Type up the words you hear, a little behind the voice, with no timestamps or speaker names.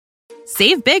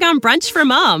Save big on brunch for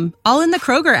mom, all in the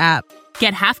Kroger app.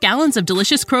 Get half gallons of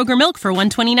delicious Kroger milk for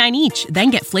 $1.29 each.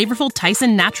 Then get flavorful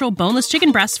Tyson natural boneless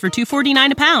chicken breasts for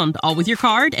 $2.49 a pound, all with your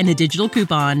card and a digital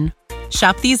coupon.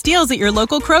 Shop these deals at your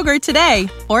local Kroger today,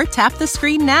 or tap the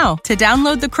screen now to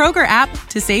download the Kroger app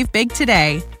to save big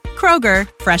today. Kroger,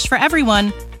 fresh for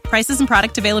everyone. Prices and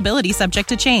product availability subject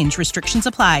to change. Restrictions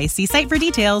apply. See site for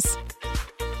details.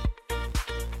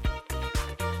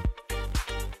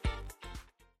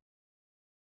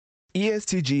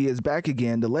 Est Gee is back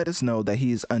again to let us know that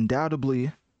he is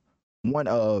undoubtedly one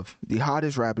of the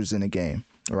hottest rappers in the game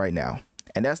right now.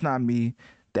 And that's not me.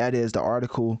 That is the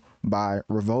article by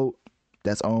Revolt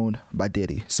that's owned by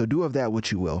Diddy. So do of that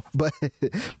what you will. But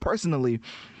personally,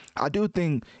 I do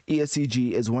think Est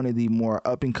Gee is one of the more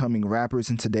up-and-coming rappers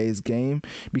in today's game,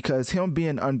 because him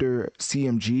being under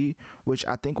CMG, which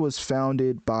I think was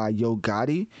founded by Yo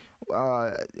Gotti,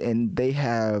 and they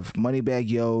have Moneybagg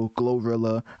Yo,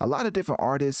 Glorilla, a lot of different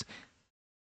artists,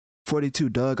 42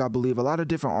 Doug, I believe, a lot of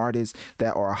different artists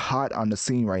that are hot on the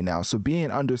scene right now. So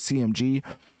being under CMG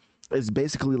is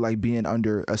basically like being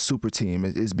under a super team.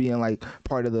 It's being like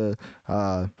part of the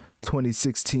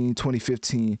 2016,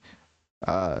 2015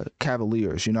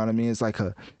 Cavaliers, you know what I mean? It's like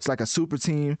a super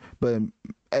team, but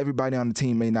everybody on the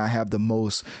team may not have the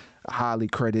most highly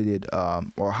credited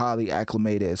or highly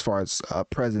acclimated as far as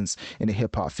presence in the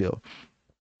hip hop field.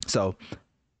 So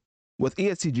with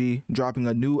Est Gee dropping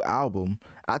a new album,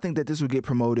 I think that this would get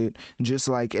promoted just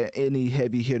like any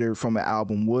heavy hitter from an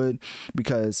album would,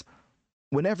 because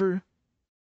whenever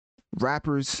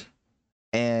rappers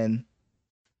and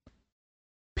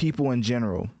people in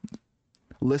general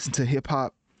listen to hip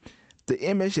hop, the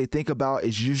image they think about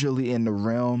is usually in the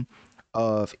realm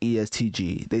of Est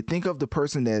Gee. They think of the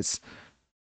person that's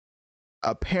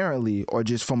apparently, or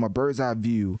just from a bird's eye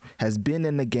view, has been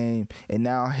in the game and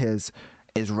now is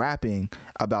rapping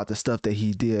about the stuff that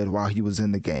he did while he was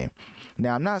in the game.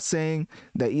 Now, I'm not saying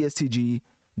that Est Gee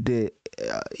did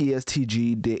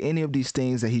any of these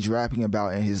things that he's rapping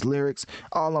about in his lyrics.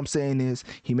 All I'm saying is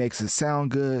he makes it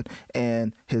sound good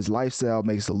and his lifestyle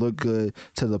makes it look good,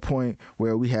 to the point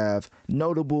where we have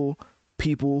notable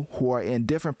people who are in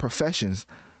different professions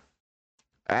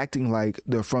acting like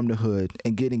they're from the hood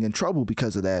and getting in trouble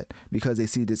because of that, because they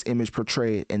see this image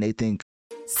portrayed and they think.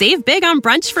 Save big on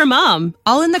brunch for mom,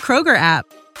 all in the Kroger app.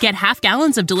 Get half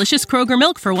gallons of delicious Kroger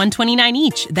milk for $1.29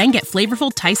 each. Then get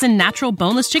flavorful Tyson natural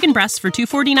boneless chicken breasts for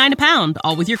 $2.49 a pound,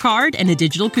 all with your card and a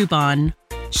digital coupon.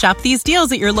 Shop these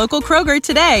deals at your local Kroger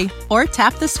today, or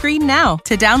tap the screen now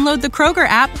to download the Kroger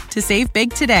app to save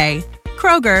big today.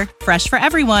 Kroger, fresh for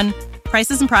everyone.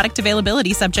 Prices and product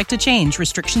availability subject to change.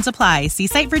 Restrictions apply. See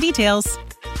site for details.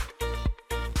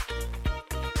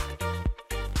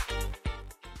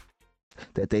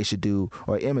 That they should do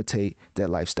or imitate that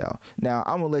lifestyle. Now,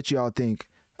 I'm gonna let y'all think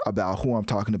about who I'm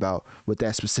talking about with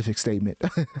that specific statement.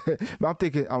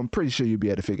 But I'm pretty sure you'll be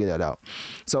able to figure that out.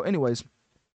 So anyways,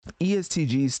 Est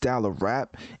Gee's style of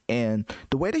rap and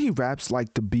the way that he raps,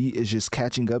 like the beat is just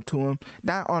catching up to him,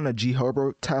 not on a G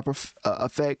Herbo type of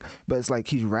effect, but it's like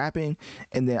he's rapping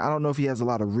and then I don't know if he has a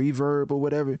lot of reverb or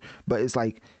whatever, but it's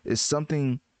like it's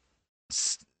something.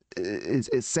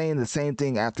 It's saying the same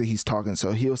thing after he's talking.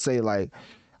 So he'll say like,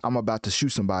 I'm about to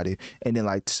shoot somebody, and then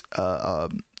like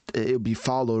it'll be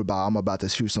followed by I'm about to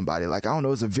shoot somebody. Like, I don't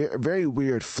know, it's a very, very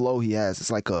weird flow he has.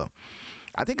 It's like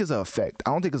I think it's an effect.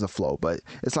 I don't think it's a flow, but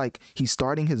it's like he's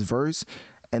starting his verse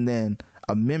and then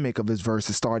a mimic of his verse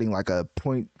is starting like a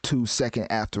 0.2 second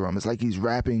after him. It's like he's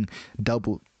rapping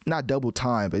not double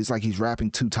time, but it's like he's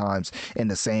rapping 2 times in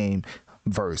the same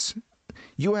verse.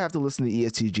 You have to listen to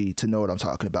Est Gee to know what I'm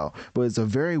talking about, but it's a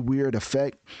very weird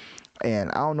effect,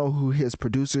 and I don't know who his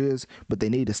producer is, but they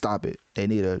need to stop it. They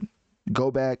need to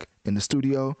go back in the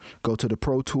studio, go to the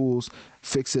Pro Tools,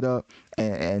 fix it up,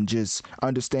 and just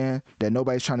understand that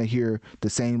nobody's trying to hear the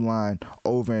same line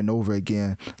over and over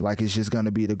again like it's just going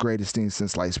to be the greatest thing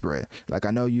since sliced bread. Like,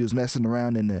 I know you was messing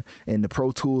around in the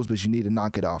Pro Tools, but you need to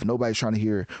knock it off. Nobody's trying to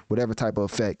hear whatever type of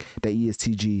effect that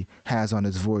Est Gee has on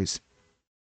his voice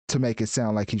to make it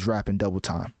sound like he's rapping double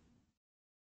time.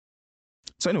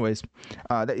 So anyways,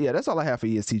 that's all I have for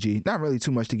Est Gee. Not really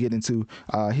too much to get into.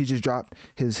 He just dropped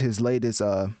his latest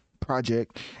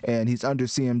project, and he's under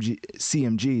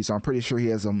CMG, so I'm pretty sure he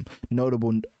has some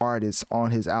notable artists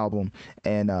on his album.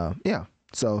 And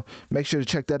so make sure to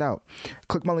check that out.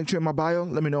 Click my link tree in my bio.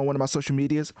 Let me know on one of my social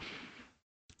medias.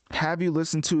 Have you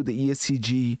listened to the Est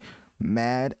Gee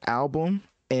Mad album?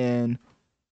 And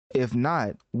if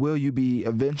not, will you be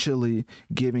eventually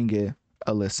giving it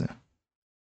a listen?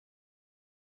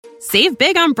 Save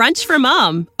big on brunch for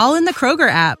mom, all in the Kroger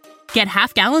app. Get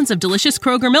half gallons of delicious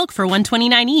Kroger milk for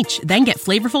 $1.29 each. Then get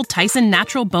flavorful Tyson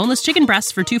natural boneless chicken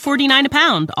breasts for $2.49 a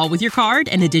pound, all with your card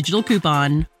and a digital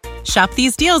coupon. Shop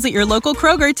these deals at your local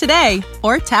Kroger today,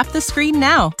 or tap the screen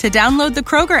now to download the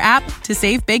Kroger app to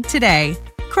save big today.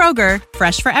 Kroger,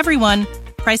 fresh for everyone.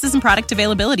 Prices and product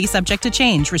availability subject to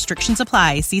change. Restrictions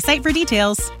apply. See site for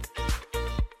details.